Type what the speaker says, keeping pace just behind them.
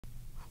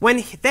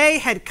When they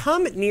had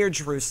come near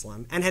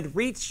Jerusalem and had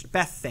reached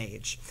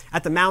Bethphage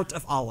at the Mount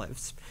of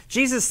Olives,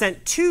 Jesus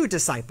sent 2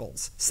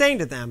 disciples, saying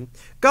to them,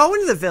 "Go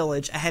into the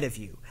village ahead of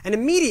you, and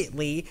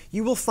immediately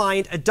you will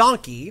find a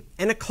donkey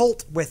and a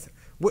colt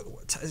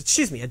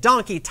a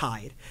donkey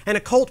tied and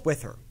a colt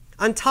with her.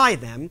 Untie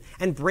them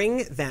and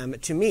bring them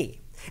to me.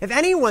 If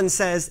anyone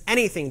says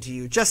anything to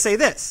you, just say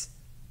this: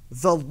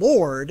 'The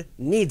Lord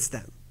needs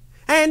them,'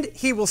 and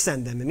he will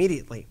send them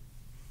immediately."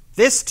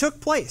 This took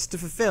place to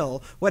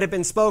fulfill what had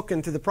been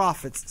spoken through the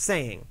prophets,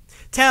 saying,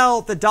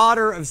 "Tell the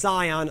daughter of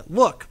Zion,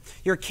 look,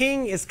 your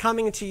king is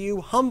coming to you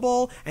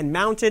humble and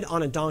mounted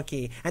on a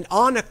donkey, and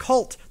on a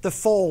colt, the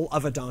foal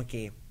of a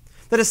donkey."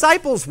 The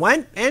disciples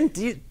went and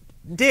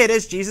did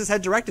as Jesus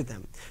had directed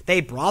them.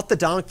 They brought the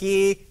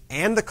donkey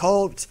and the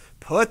colt,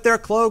 put their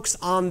cloaks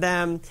on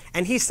them,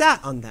 and he sat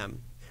on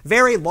them.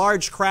 Very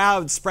large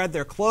crowds spread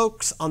their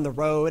cloaks on the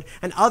road,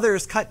 and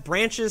others cut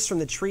branches from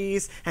the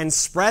trees and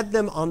spread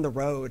them on the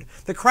road.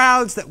 The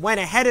crowds that went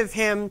ahead of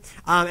him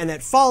and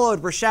that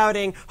followed were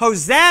shouting,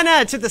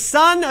 "Hosanna to the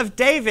Son of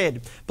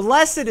David!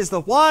 Blessed is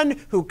the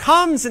one who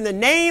comes in the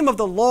name of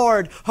the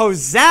Lord!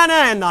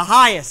 Hosanna in the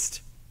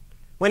highest!"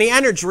 When he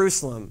entered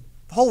Jerusalem,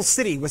 the whole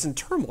city was in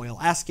turmoil,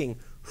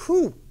 asking,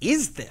 "Who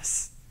is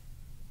this?"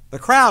 The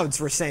crowds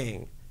were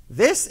saying,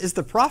 "This is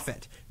the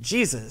prophet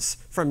Jesus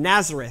from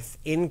Nazareth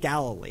in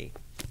Galilee."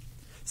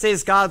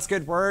 Says God's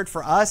good word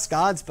for us,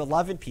 God's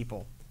beloved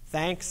people.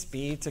 Thanks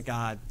be to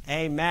God.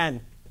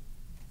 Amen.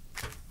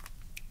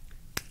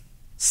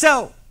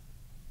 So,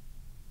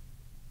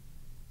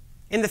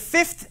 in the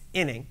 5th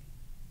inning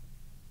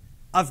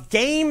of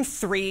Game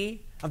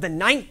 3 of the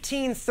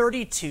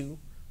 1932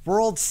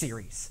 World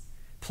Series,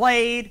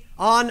 played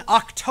on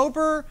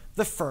October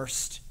the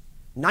 1st,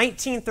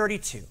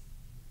 1932,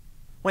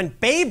 when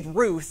Babe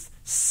Ruth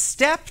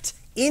stepped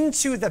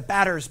into the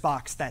batter's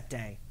box that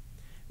day,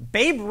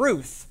 Babe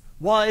Ruth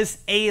was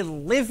a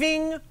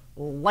living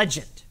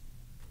legend.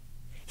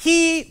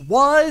 He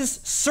was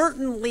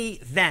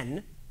certainly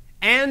then,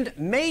 and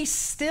may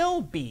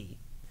still be,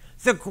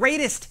 the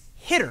greatest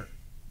hitter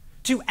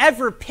to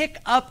ever pick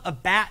up a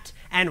bat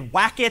and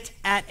whack it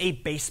at a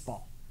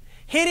baseball.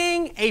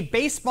 Hitting a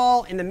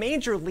baseball in the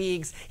major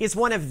leagues is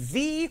one of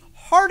the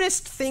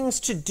hardest things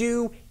to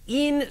do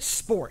in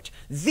sport.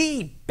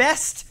 The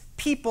best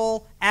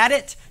people at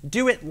it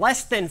do it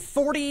less than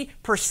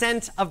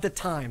 40% of the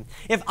time.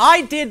 If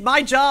I did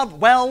my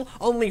job well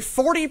only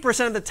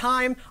 40% of the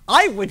time,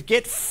 I would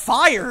get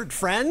fired,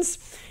 friends.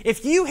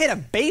 If you hit a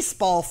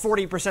baseball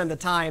 40% of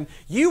the time,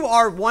 you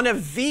are one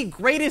of the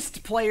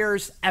greatest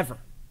players ever.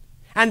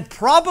 And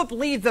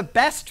probably the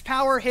best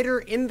power hitter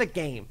in the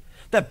game,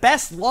 the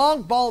best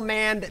long ball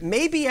man that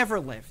maybe ever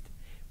lived,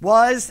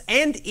 was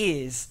and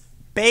is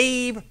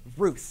Babe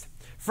Ruth.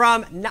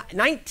 From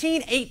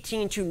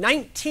 1918 to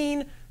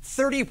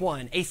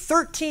 1931, a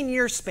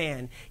 13-year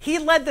span, he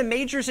led the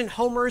majors in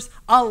homers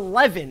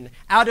 11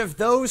 out of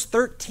those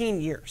 13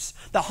 years.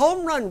 The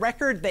home run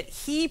record that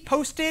he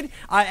posted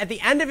at the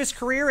end of his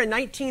career in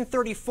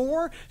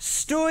 1934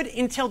 stood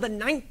until the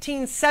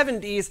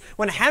 1970s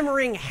when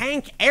hammering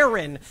Hank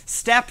Aaron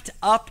stepped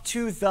up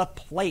to the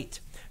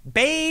plate.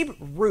 Babe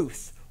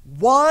Ruth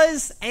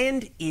was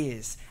and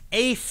is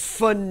a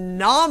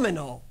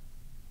phenomenal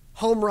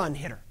home run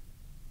hitter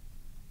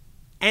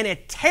and a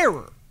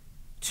terror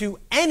to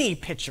any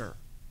pitcher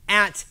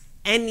at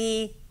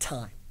any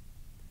time.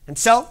 And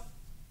so,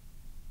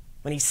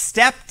 when he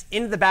stepped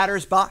into the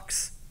batter's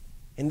box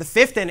in the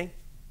 5th inning,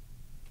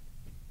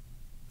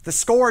 the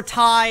score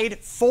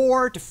tied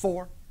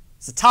 4-4.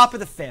 It's the top of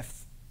the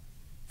 5th.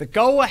 The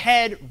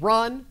go-ahead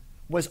run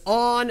was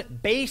on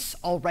base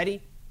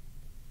already.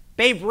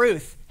 Babe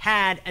Ruth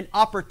had an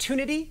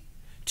opportunity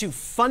to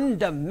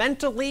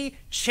fundamentally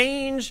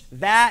change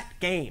that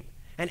game.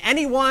 And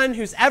anyone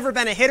who's ever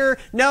been a hitter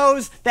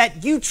knows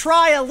that you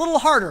try a little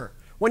harder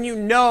when you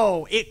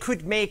know it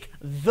could make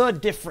the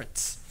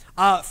difference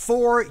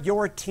for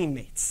your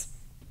teammates.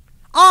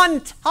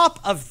 On top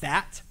of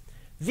that,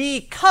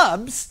 the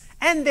Cubs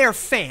and their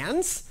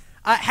fans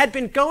had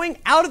been going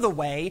out of the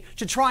way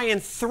to try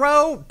and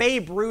throw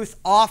Babe Ruth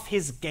off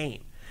his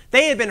game.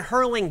 They had been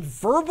hurling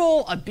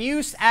verbal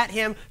abuse at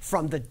him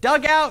from the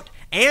dugout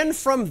and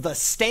from the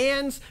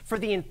stands for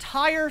the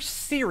entire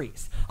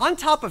series. On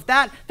top of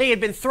that, they had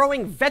been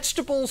throwing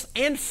vegetables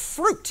and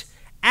fruit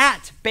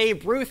at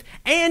Babe Ruth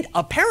and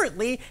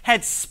apparently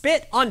had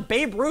spit on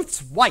Babe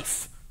Ruth's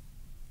wife.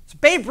 So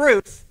Babe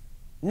Ruth,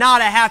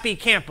 not a happy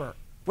camper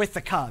with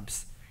the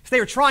Cubs. So they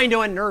were trying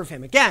to unnerve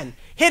him. Again,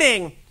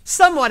 hitting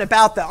somewhat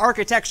about the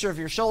architecture of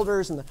your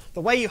shoulders and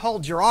the way you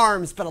hold your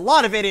arms, but a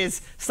lot of it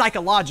is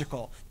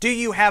psychological. Do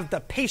you have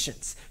the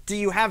patience? Do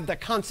you have the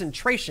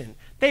concentration?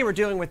 They were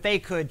doing what they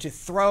could to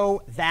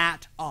throw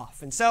that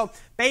off. And so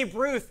Babe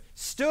Ruth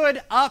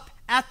stood up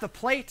at the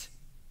plate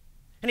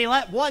and he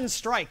let one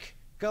strike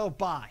go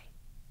by.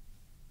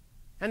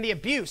 And the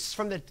abuse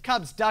from the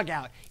Cubs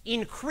dugout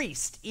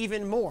increased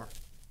even more.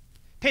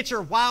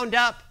 Pitcher wound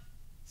up,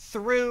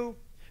 threw.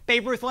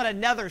 Babe Ruth let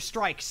another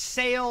strike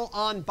sail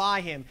on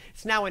by him.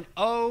 It's now an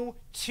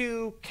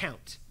 0-2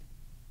 count.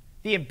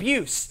 The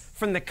abuse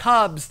from the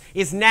Cubs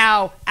is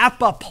now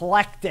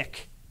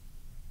apoplectic.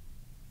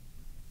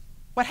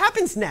 What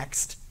happens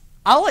next,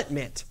 I'll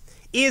admit,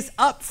 is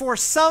up for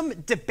some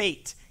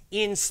debate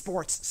in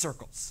sports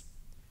circles.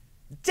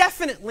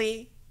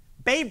 Definitely,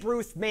 Babe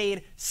Ruth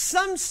made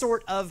some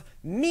sort of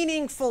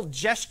meaningful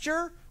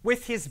gesture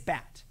with his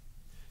bat.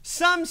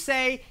 Some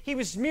say he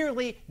was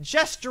merely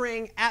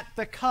gesturing at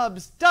the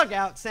Cubs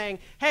dugout saying,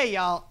 hey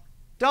y'all,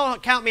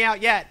 don't count me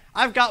out yet.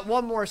 I've got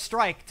one more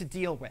strike to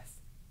deal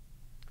with.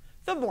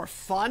 The more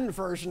fun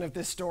version of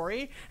this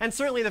story, and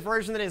certainly the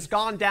version that has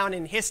gone down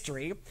in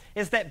history,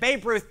 is that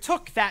Babe Ruth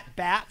took that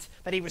bat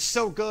that he was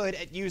so good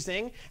at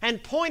using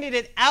and pointed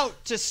it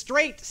out to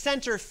straight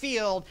center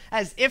field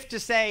as if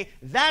to say,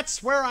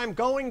 that's where I'm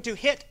going to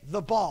hit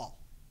the ball.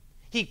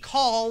 He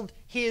called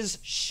his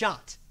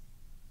shot.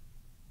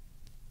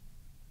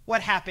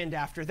 What happened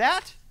after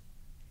that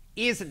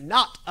is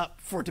not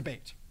up for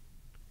debate.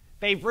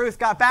 Babe Ruth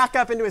got back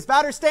up into his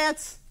batter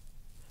stance.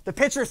 The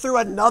pitcher threw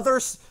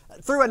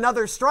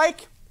another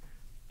strike.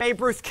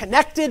 Babe Ruth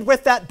connected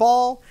with that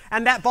ball,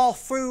 and that ball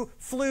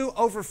flew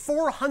over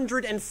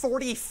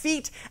 440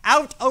 feet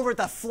out over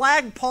the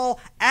flagpole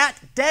at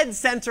dead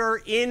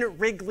center in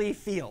Wrigley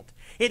Field.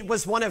 It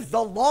was one of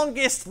the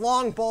longest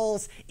long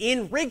balls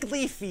in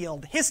Wrigley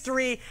Field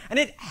history, and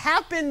it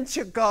happened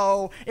to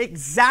go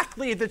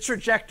exactly the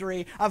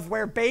trajectory of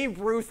where Babe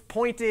Ruth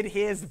pointed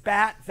his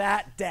bat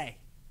that day.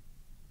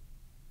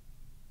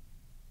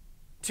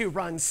 2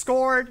 runs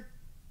scored.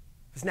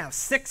 It was now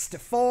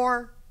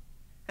 6-4.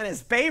 And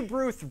as Babe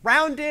Ruth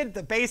rounded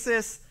the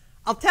bases,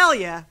 I'll tell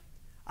you,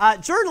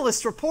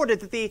 journalists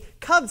reported that the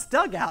Cubs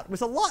dugout was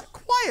a lot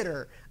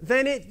quieter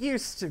than it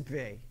used to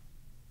be.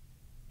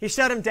 He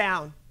shut him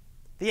down.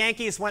 The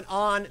Yankees went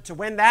on to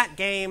win that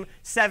game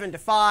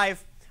 7-5,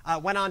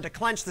 went on to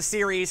clinch the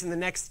series in the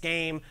next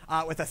game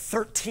with a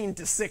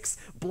 13-6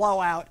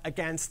 blowout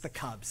against the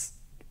Cubs.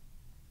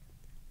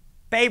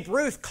 Babe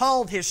Ruth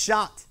called his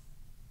shot.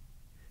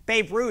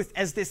 Babe Ruth,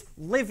 as this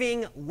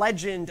living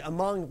legend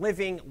among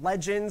living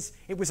legends,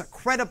 it was a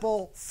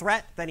credible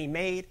threat that he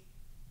made.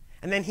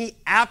 And then he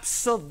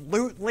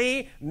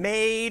absolutely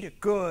made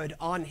good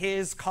on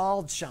his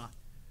called shot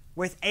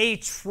with a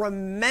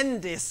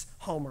tremendous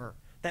homer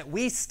that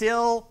we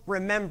still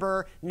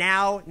remember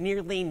now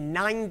nearly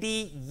 90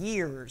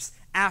 years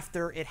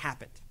after it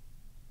happened.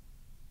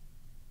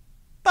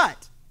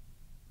 But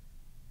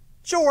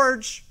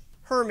George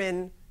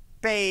Herman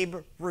Babe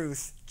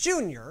Ruth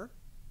Jr.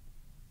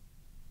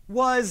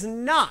 was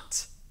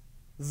not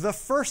the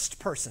first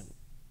person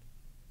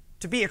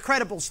to be a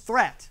credible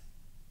threat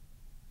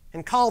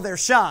and call their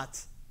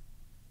shot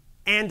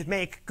and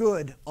make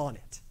good on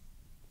it.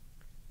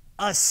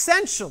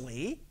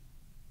 Essentially,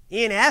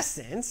 in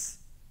essence,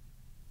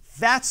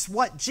 that's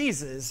what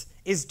Jesus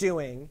is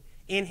doing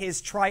in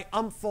his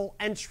triumphal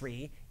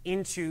entry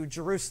into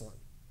Jerusalem.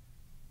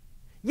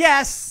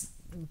 Yes,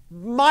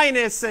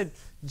 minus a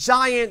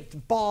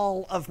giant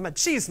ball of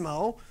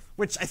machismo,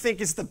 which I think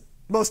is the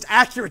most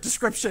accurate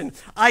description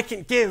I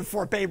can give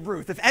for Babe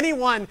Ruth. If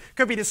anyone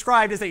could be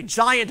described as a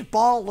giant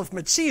ball of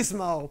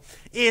machismo,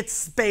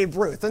 it's Babe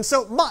Ruth. And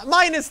so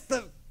minus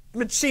the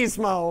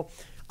machismo,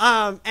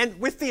 and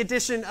with the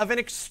addition of an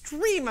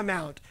extreme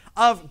amount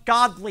of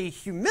godly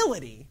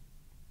humility,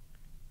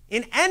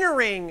 in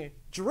entering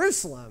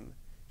Jerusalem,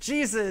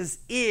 Jesus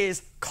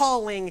is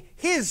calling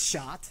his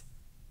shot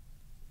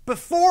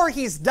before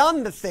he's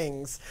done the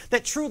things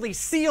that truly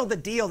seal the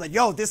deal that,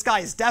 this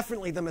guy is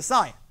definitely the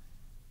Messiah.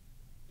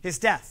 His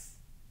death,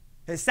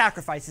 his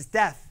sacrifice, his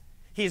death,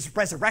 his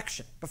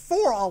resurrection.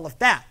 Before all of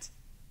that,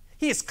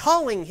 he is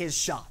calling his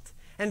shot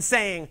and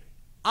saying,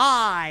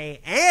 I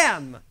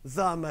am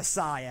the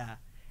Messiah,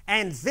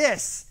 and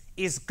this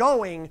is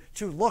going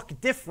to look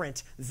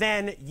different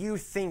than you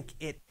think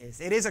it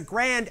is. It is a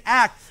grand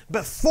act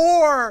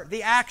before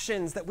the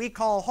actions that we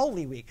call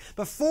Holy Week,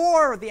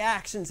 before the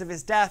actions of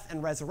his death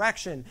and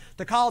resurrection,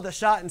 to call the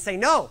shot and say,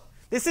 no,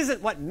 this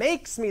isn't what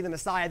makes me the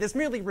Messiah. This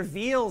merely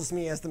reveals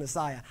me as the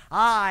Messiah.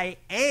 I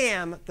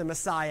am the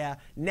Messiah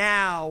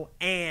now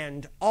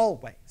and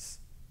always.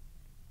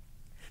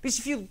 Because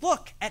if you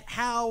look at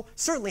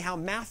certainly how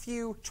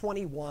Matthew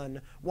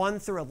 21, 1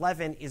 through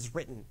 11 is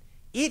written,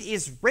 it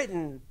is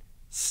written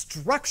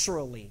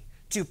structurally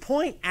to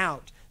point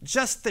out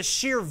just the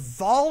sheer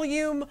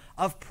volume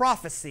of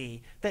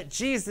prophecy that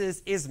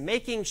Jesus is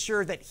making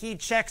sure that he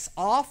checks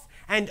off,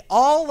 and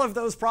all of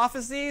those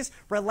prophecies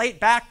relate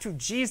back to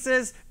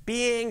Jesus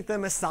being the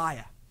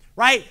Messiah,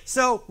 right?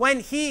 So when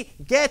he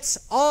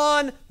gets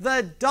on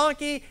the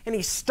donkey and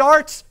he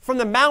starts from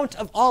the Mount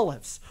of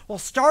Olives, well,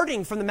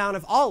 starting from the Mount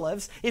of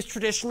Olives is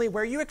traditionally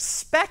where you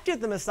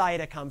expected the Messiah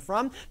to come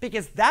from,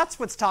 because that's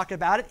what's talked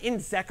about it in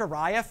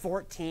Zechariah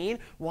 14,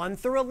 1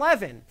 through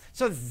 11.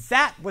 So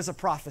that was a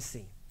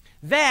prophecy.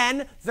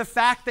 Then the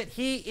fact that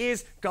he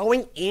is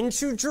going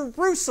into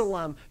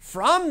Jerusalem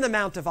from the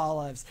Mount of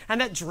Olives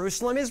and that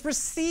Jerusalem is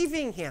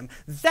receiving him.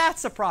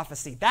 That's a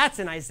prophecy. That's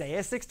in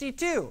Isaiah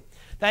 62.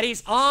 That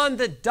he's on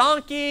the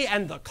donkey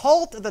and the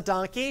colt of the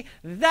donkey,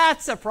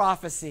 that's a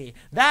prophecy.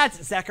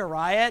 That's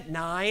Zechariah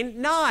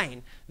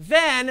 9:9.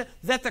 Then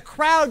that the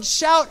crowd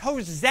shout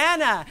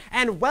Hosanna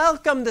and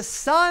welcome the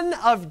Son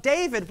of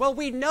David. Well,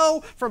 we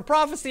know from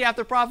prophecy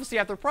after prophecy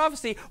after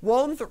prophecy,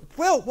 woven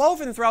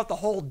throughout the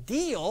whole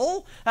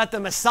deal, that the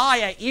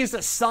Messiah is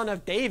a son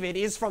of David,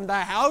 is from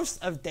the house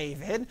of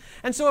David.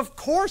 And so, of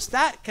course,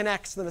 that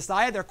connects to the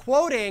Messiah. They're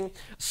quoting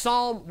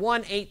Psalm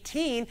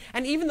 118,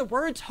 and even the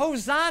words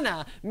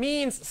Hosanna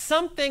means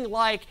something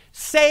like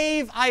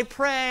save, I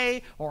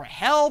pray, or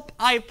help,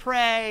 I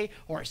pray,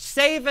 or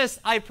save us,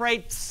 I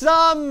pray,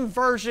 some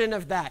version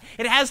of that.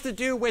 It has to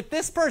do with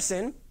this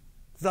person,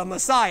 the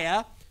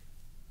Messiah,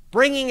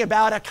 bringing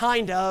about a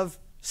kind of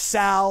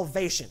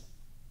salvation.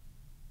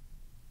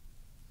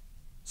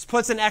 This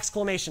puts an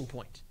exclamation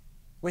point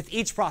with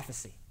each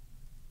prophecy.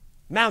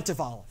 Mount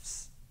of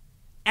Olives,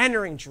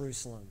 entering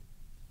Jerusalem,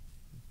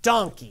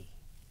 donkey,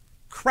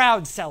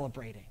 crowd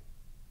celebrating.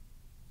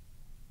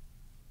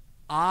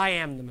 I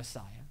am the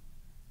Messiah.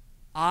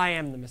 I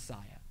am the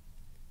Messiah.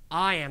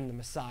 I am the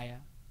Messiah.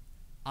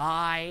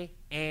 I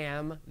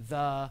am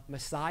the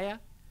Messiah.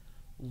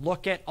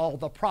 Look at all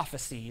the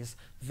prophecies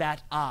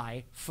that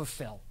I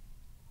fulfill.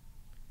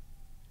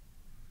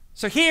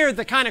 So here,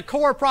 the kind of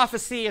core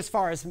prophecy as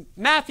far as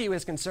Matthew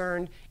is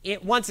concerned,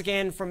 once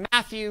again from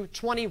Matthew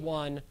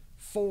 21,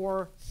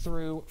 4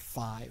 through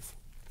 5.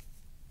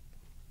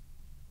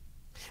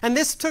 And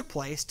this took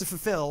place to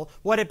fulfill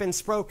what had been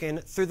spoken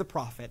through the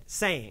prophet,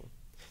 saying,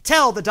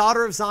 Tell the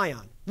daughter of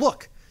Zion,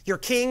 look, your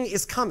king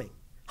is coming,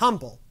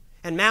 humble,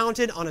 and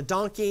mounted on a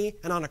donkey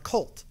and on a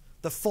colt,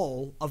 the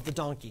foal of the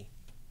donkey.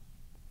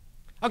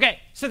 Okay,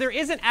 so there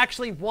isn't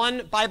actually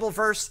one Bible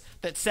verse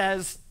that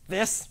says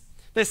this.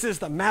 This is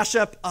the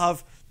mashup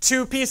of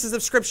two pieces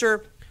of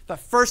scripture. The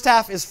first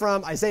half is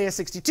from Isaiah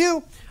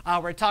 62,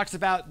 where it talks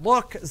about,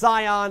 look,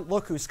 Zion,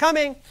 look who's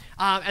coming.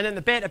 And then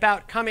the bit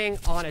about coming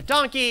on a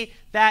donkey,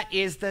 that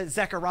is the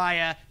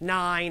Zechariah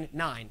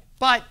 9:9.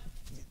 But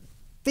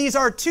these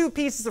are two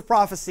pieces of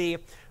prophecy,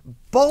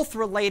 both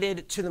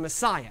related to the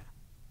Messiah.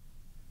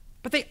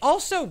 But they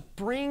also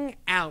bring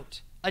out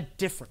a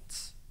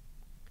difference.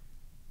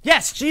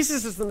 Yes,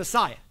 Jesus is the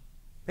Messiah.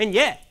 And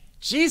yet,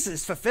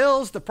 Jesus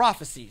fulfills the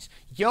prophecies.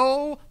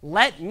 Yo,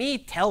 let me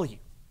tell you.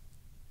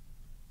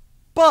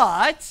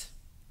 But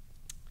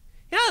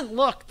he doesn't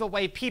look the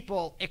way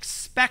people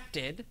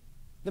expected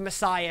the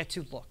Messiah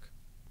to look.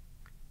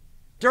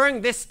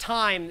 During this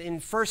time in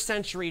first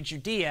century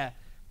Judea,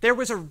 there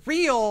was a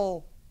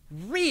real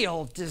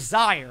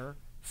desire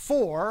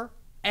for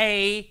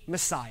a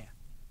Messiah.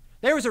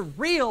 There was a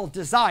real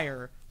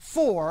desire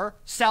for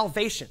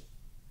salvation.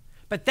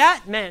 But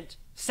that meant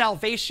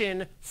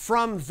salvation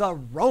from the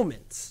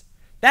Romans.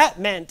 That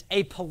meant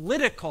a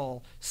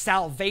political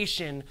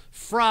salvation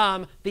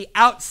from the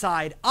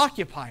outside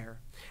occupier,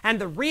 and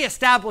the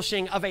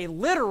reestablishing of a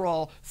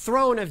literal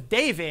throne of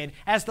David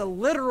as the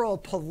literal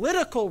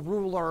political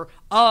ruler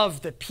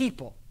of the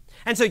people.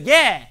 And so,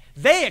 yeah,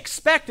 they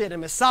expected a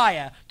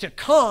Messiah to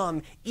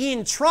come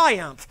in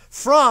triumph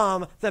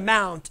from the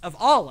Mount of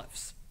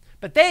Olives.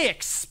 But they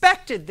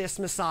expected this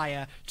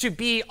Messiah to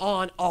be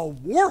on a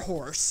war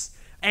horse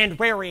and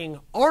wearing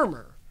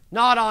armor,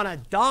 not on a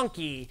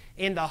donkey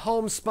in the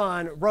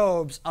homespun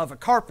robes of a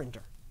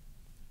carpenter.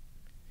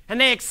 And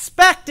they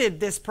expected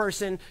this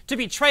person to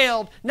be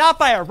trailed not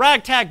by a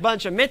ragtag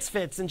bunch of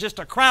misfits and just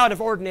a crowd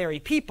of ordinary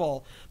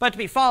people, but to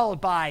be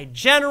followed by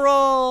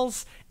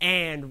generals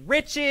and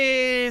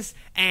riches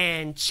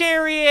and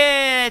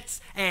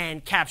chariots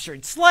and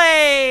captured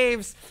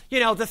slaves,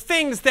 the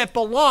things that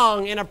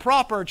belong in a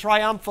proper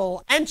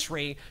triumphal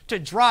entry to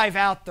drive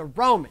out the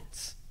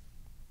Romans.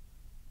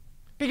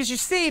 Because you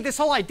see, this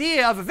whole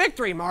idea of a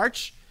victory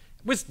march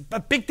was a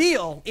big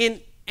deal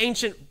in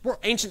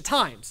ancient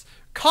times.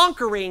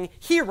 Conquering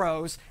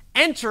heroes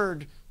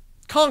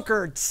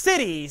conquered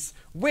cities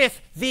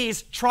with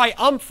these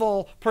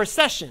triumphal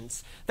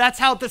processions. That's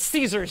how the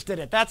Caesars did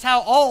it. That's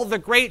how all the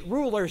great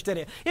rulers did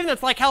it. Even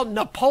that's like how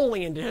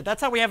Napoleon did it.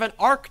 That's how we have an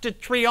Arc de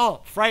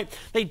Triomphe, right?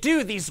 They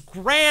do these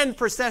grand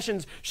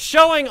processions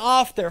showing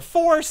off their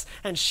force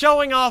and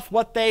showing off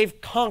what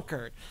they've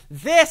conquered.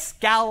 This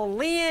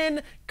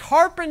Galilean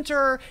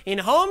carpenter in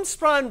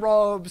homespun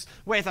robes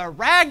with a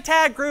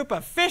ragtag group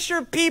of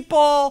fisher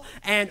people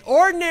and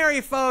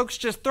ordinary folks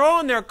just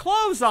throwing their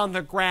clothes on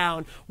the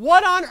ground.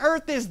 What on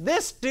earth is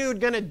this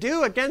dude going to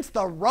do against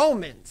the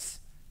Romans?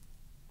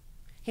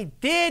 He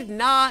did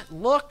not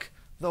look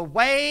the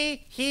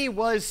way he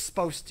was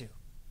supposed to.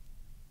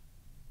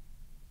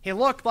 He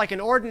looked like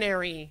an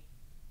ordinary,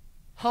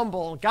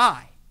 humble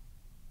guy,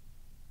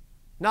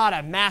 not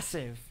a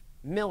massive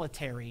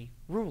military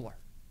ruler.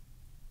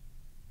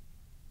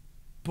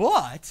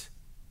 But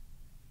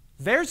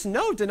there's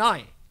no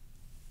denying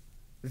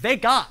they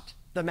got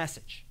the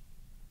message.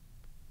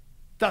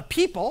 The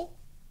people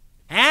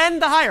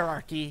and the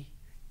hierarchy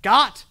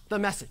got the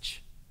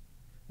message.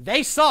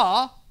 They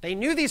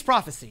knew these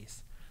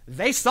prophecies.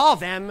 They saw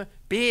them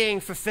being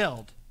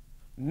fulfilled.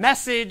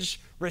 Message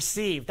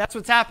received. That's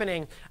what's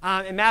happening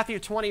in Matthew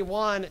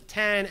 21,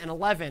 10, and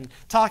 11,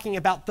 talking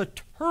about the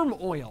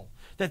turmoil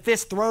that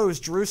this throws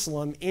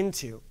Jerusalem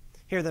into.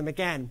 Hear them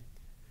again.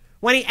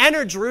 When he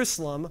entered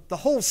Jerusalem, the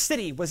whole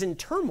city was in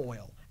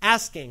turmoil,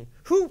 asking,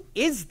 "Who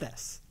is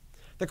this?"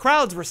 The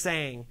crowds were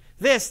saying,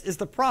 "This is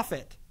the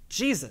prophet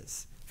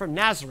Jesus from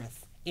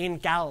Nazareth in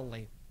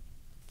Galilee."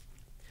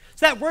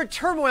 So that word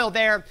turmoil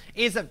there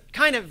is a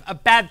kind of a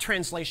bad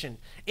translation.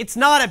 It's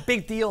not a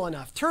big deal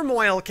enough.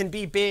 Turmoil can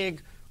be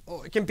big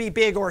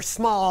or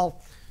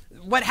small.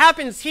 What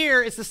happens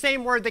here is the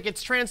same word that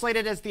gets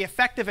translated as the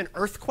effect of an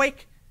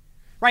earthquake.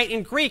 Right?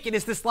 In Greek, it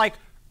is this like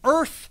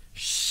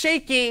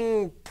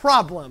earth-shaking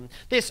problem.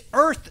 This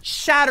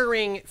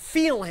earth-shattering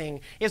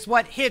feeling is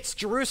what hits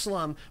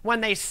Jerusalem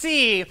when they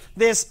see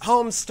this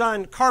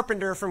homespun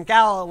carpenter from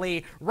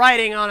Galilee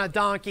riding on a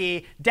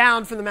donkey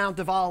down from the Mount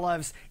of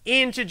Olives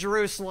into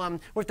Jerusalem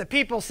with the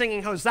people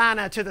singing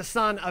Hosanna to the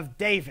Son of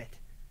David.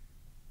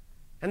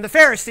 And the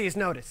Pharisees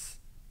notice,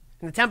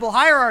 and the temple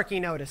hierarchy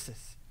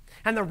notices,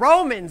 and the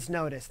Romans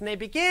notice, and they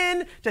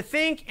begin to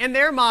think in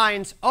their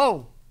minds,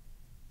 oh,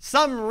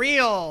 some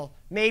real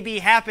may be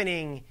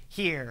happening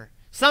here.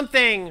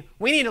 Something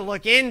we need to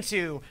look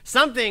into.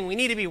 Something we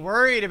need to be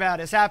worried about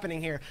is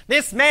happening here.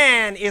 This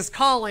man is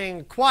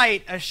calling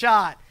quite a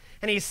shot,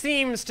 and he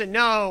seems to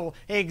know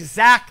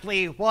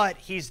exactly what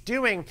he's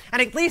doing.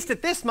 And at least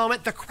at this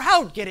moment, the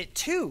crowd get it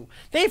too.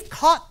 They've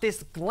caught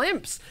this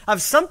glimpse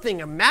of something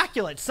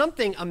immaculate,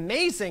 something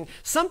amazing,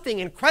 something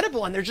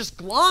incredible, and they're just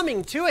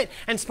glomming to it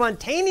and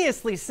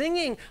spontaneously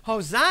singing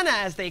Hosanna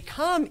as they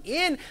come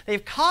in.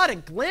 They've caught a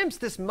glimpse,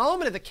 this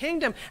moment of the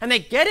kingdom, and they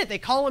get it. They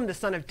call him the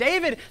Son of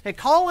David. They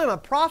call him a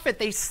prophet.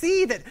 They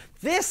see that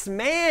this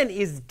man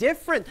is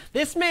different.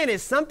 This man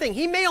is something.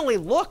 He may only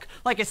look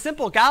like a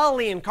simple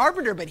Galilean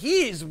carpenter, but he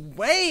is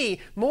way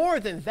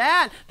more than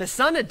that. The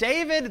Son of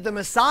David, the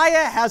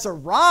Messiah, has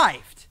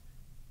arrived.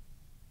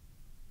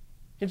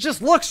 It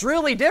just looks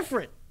really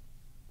different.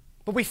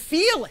 But we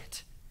feel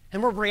it,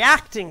 and we're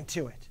reacting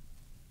to it.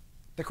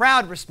 The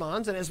crowd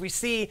responds, and as we'll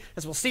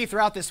see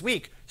throughout this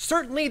week,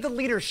 certainly the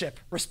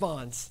leadership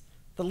responds.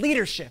 The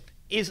leadership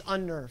is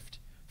unnerved,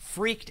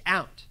 freaked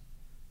out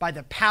by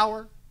the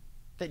power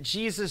that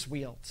Jesus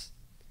wields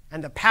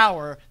and the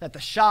power that the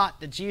shot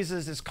that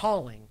Jesus is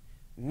calling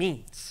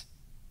means.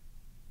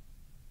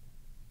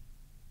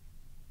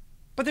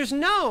 But there's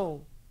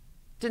no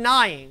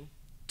denying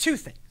two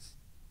things.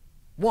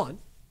 One,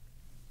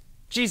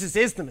 Jesus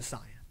is the Messiah.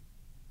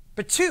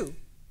 But two,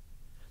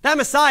 that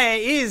Messiah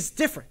is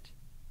different.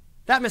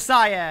 That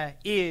Messiah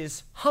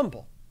is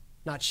humble,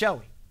 not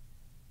showy.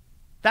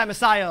 That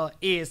Messiah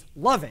is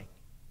loving,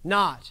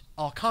 not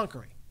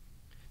all-conquering.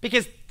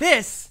 Because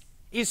this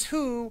is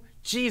who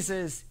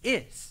Jesus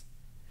is.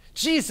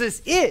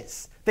 Jesus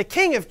is the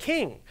King of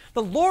Kings,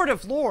 the Lord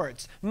of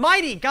Lords,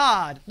 mighty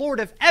God, Lord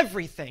of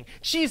everything.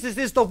 Jesus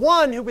is the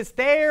one who was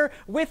there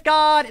with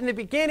God in the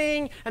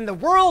beginning, and the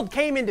world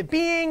came into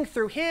being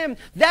through him.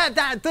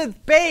 The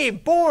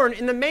babe born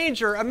in the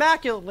manger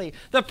immaculately,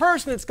 the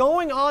person that's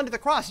going on to the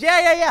cross.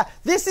 Yeah.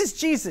 This is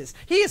Jesus.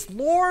 He is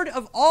Lord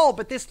of all,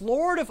 but this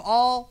Lord of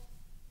all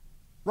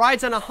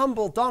rides on a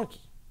humble donkey.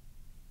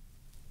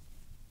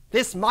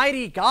 This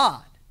mighty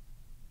God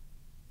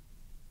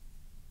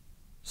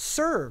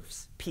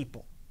serves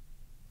people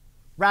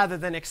rather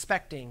than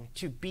expecting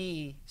to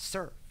be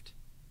served.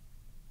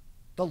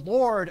 The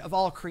Lord of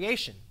all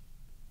creation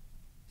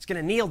is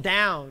going to kneel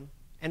down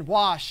and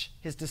wash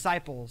his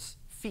disciples'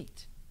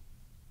 feet.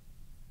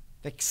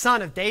 The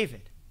Son of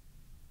David,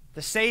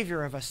 the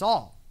Savior of us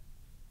all,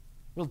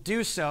 will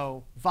do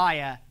so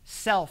via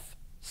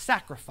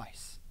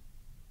self-sacrifice,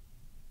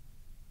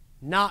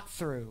 not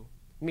through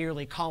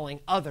merely calling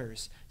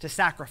others to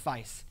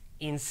sacrifice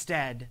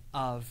instead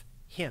of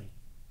him.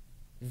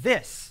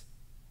 This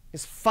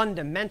is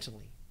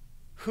fundamentally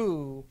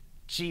who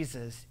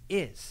Jesus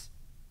is.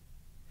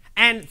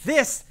 And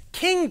this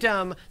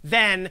kingdom,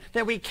 then,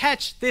 that we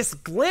catch this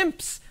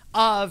glimpse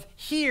of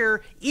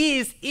here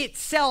is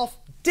itself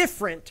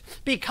different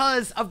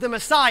because of the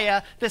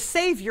Messiah, the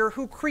Savior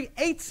who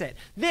creates it.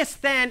 This,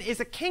 then, is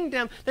a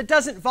kingdom that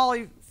doesn't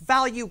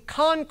value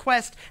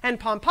conquest and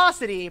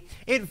pomposity.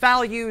 It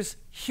values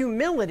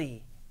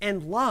humility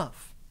and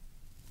love.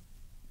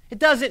 It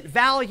doesn't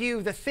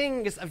value the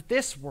things of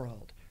this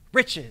world,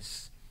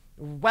 riches,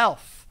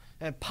 wealth,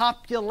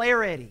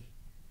 popularity,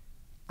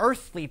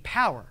 earthly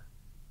power.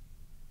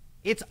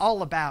 It's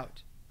all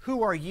about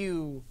who are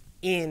you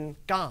in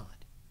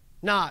God,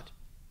 not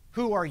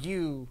who are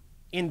you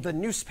in the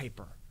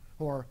newspaper,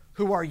 or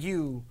who are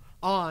you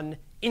on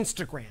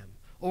Instagram,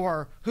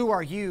 or who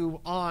are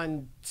you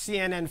on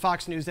CNN,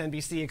 Fox News,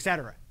 NBC,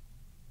 etc.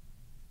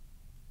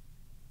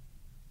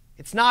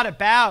 It's not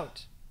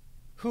about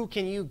who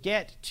can you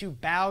get to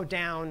bow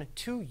down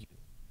to you.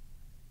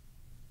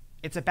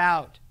 It's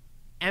about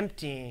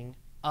emptying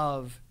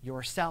of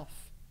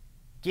yourself,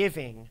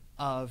 giving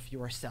of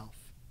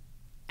yourself,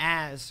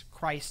 as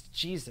Christ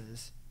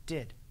Jesus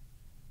did.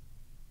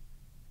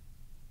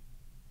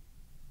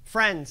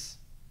 Friends,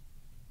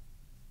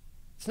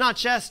 it's not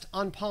just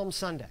on Palm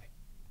Sunday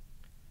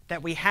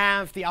that we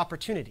have the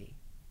opportunity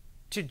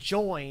to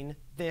join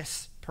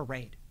this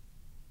parade.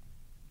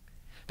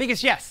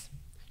 Because yes,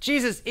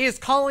 Jesus is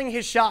calling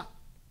his shot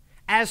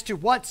as to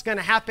what's going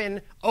to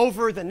happen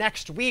over the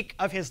next week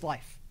of his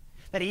life.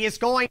 That he is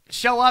going to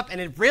show up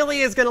and it really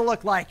is going to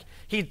look like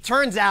he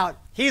turns out,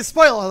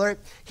 spoiler alert,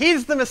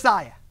 he's the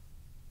Messiah.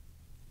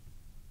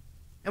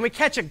 And we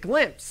catch a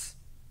glimpse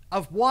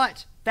of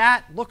what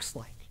that looks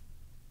like.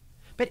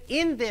 But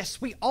in this,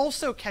 we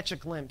also catch a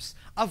glimpse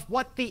of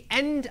what the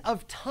end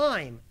of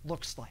time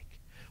looks like.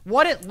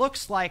 What it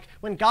looks like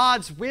when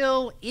God's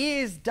will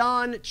is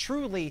done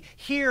truly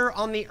here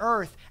on the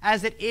earth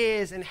as it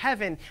is in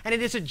heaven. And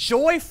it is a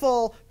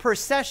joyful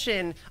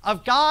procession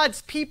of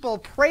God's people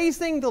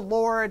praising the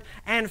Lord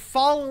and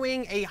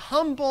following a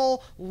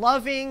humble,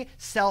 loving,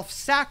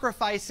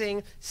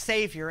 self-sacrificing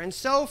Savior. And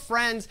so,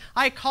 friends,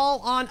 I call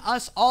on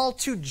us all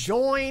to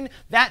join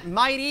that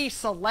mighty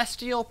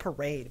celestial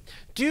parade.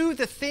 Do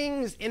the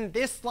things in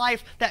this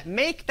life that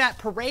make that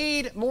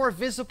parade more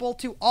visible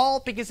to all,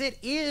 because it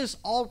is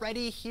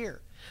already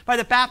here. By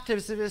the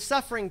baptism of his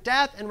suffering,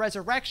 death, and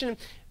resurrection,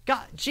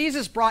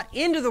 Jesus brought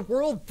into the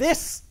world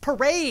this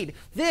parade,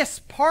 this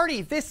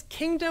party, this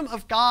kingdom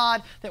of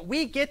God that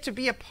we get to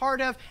be a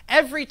part of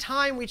every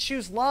time we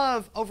choose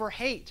love over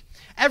hate,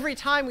 every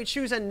time we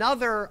choose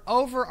another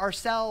over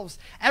ourselves,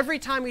 every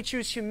time we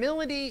choose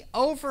humility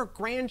over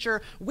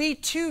grandeur. We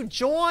too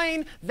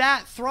join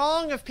that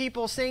throng of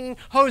people singing,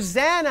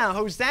 Hosanna,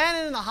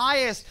 Hosanna in the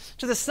highest,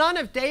 to the Son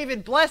of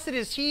David, blessed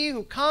is he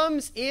who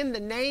comes in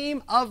the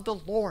name of the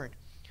Lord.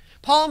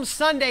 Palm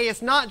Sunday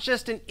is not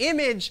just an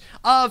image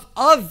of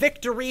a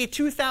victory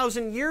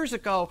 2,000 years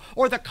ago,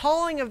 or the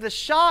calling of the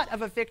shot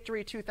of a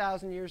victory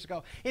 2,000 years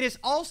ago. It is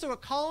also a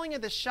calling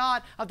of the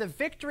shot of the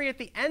victory at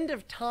the end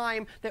of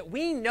time that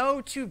we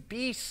know to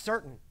be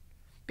certain.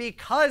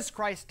 Because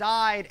Christ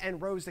died and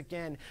rose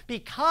again,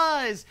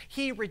 because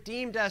he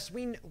redeemed us,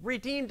 we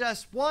redeemed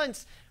us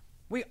once,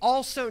 we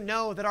also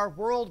know that our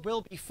world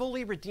will be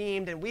fully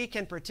redeemed and we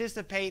can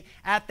participate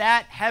at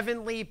that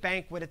heavenly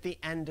banquet at the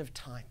end of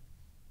time.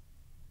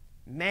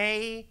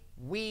 May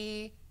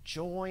we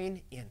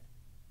join in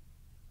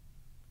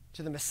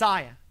to the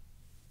Messiah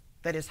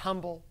that is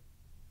humble,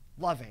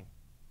 loving,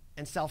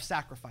 and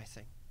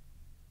self-sacrificing.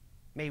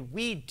 May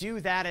we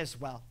do that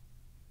as well,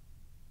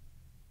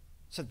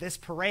 so this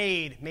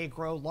parade may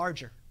grow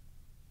larger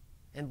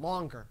and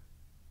longer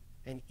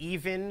and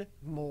even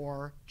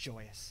more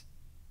joyous.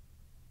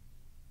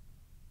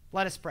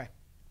 Let us pray.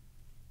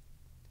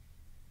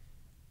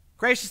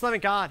 Gracious,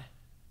 loving God,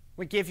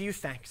 we give you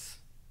thanks.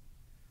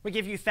 We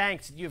give you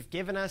thanks that you have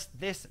given us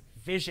this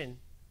vision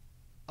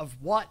of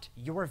what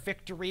your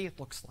victory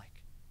looks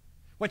like,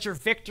 what your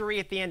victory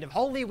at the end of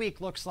Holy Week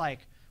looks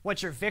like,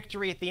 what your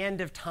victory at the end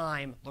of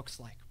time looks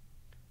like.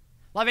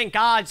 Loving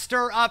God,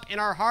 stir up in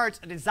our hearts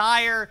a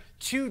desire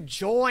to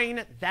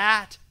join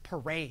that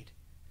parade.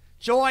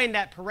 Join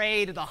that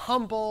parade of the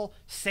humble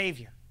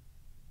Savior.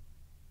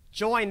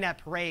 Join that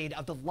parade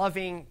of the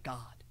loving God.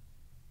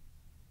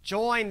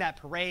 Join that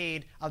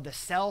parade of the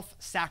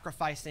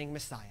self-sacrificing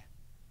Messiah.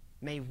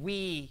 May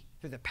we,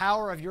 through the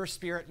power of your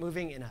Spirit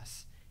moving in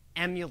us,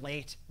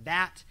 emulate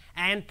that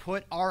and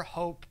put our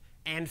hope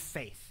and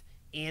faith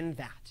in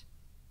that.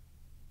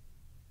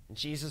 In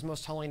Jesus'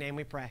 most holy name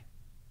we pray.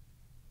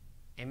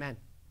 Amen.